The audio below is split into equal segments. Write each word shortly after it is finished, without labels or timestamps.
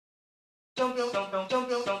Touch your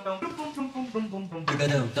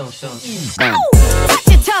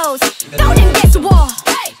toes, throw them against the wall.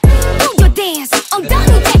 Do your dance,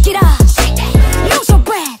 엉덩이 take it off. Lose your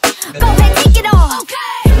breath, go ahead take it off.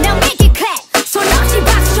 Now make it clap, 손 없이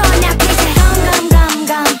박수 쳐. Now get it.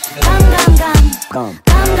 Gum gum gum gum gum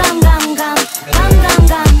gum gum gum gum gum gum gum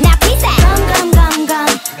gum. Now piece it. Gum gum gum gum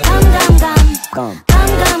gum gum gum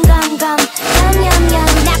gum gum gum yum yum.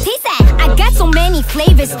 Now piece it. I got so many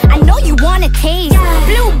flavors, I know you wanna taste.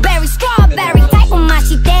 Blueberry, strawberry, 달콤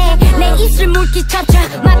맛이 돼. 내 입술 물기쳐져,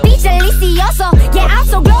 my beach delicious. Yeah, I'm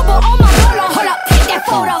so global, on my roller. Hold up, take that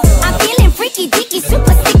photo. I'm feeling freaky, dicky,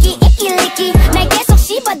 super sticky, icky, licky. 날 계속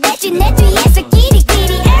씹어대지 내 뒤에서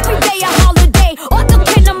끼리끼리. Every day a holiday,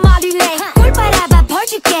 어떻게 난 말이래. 꿀 빨아봐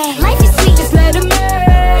벌줄게. Life is sweet, just let 'em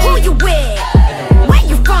in. Who you with? Where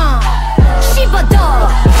you from? 씹어도,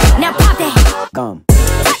 now pop that.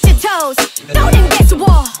 Touch your toes, throw them against the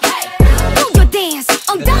wall. Do your dance,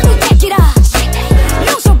 엉덩이 take it off.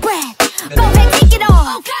 Lose your breath, go ahead take it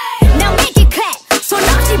off. Now make it clap, 손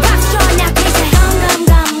없이 박수 쳐. Now kiss it. Gum gum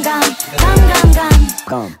gum gum gum gum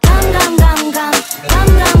gum gum gum gum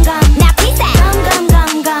gum gum. Now kiss it. Gum gum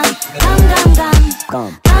gum gum gum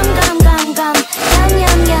gum gum gum gum yum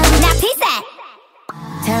yum yum. Now kiss it.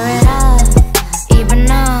 Tear it up, even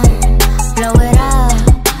up, blow it up,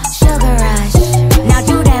 sugar rush. Now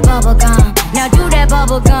do that bubble gum, now do that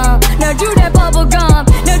bubble gum, now do that bubble gum,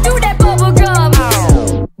 now do that bubble gum.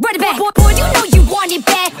 Run it back, boy, you know you want it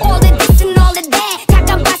bad. All of this and all of that.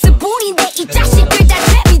 약간 봤을 뿐인데 이 자식들 다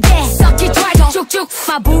재미돼. Suck it, try to 쭉쭉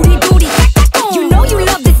my booty duty. You know you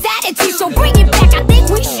love this attitude, so bring it back. I think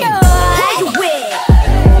we should. Who you with?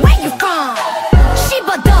 Where you from?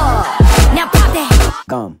 씹어도, now pop that.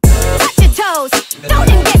 Touch your toes, throw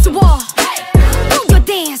them against the wall. Do your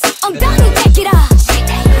dance, 엉덩이 take it off.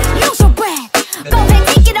 Lose your breath, go ahead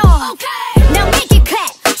take it off. Now make it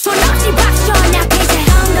clap, 손 없이 박수 쳐. Now kiss it.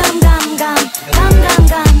 Gum gum gum gum gum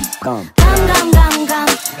gum gum.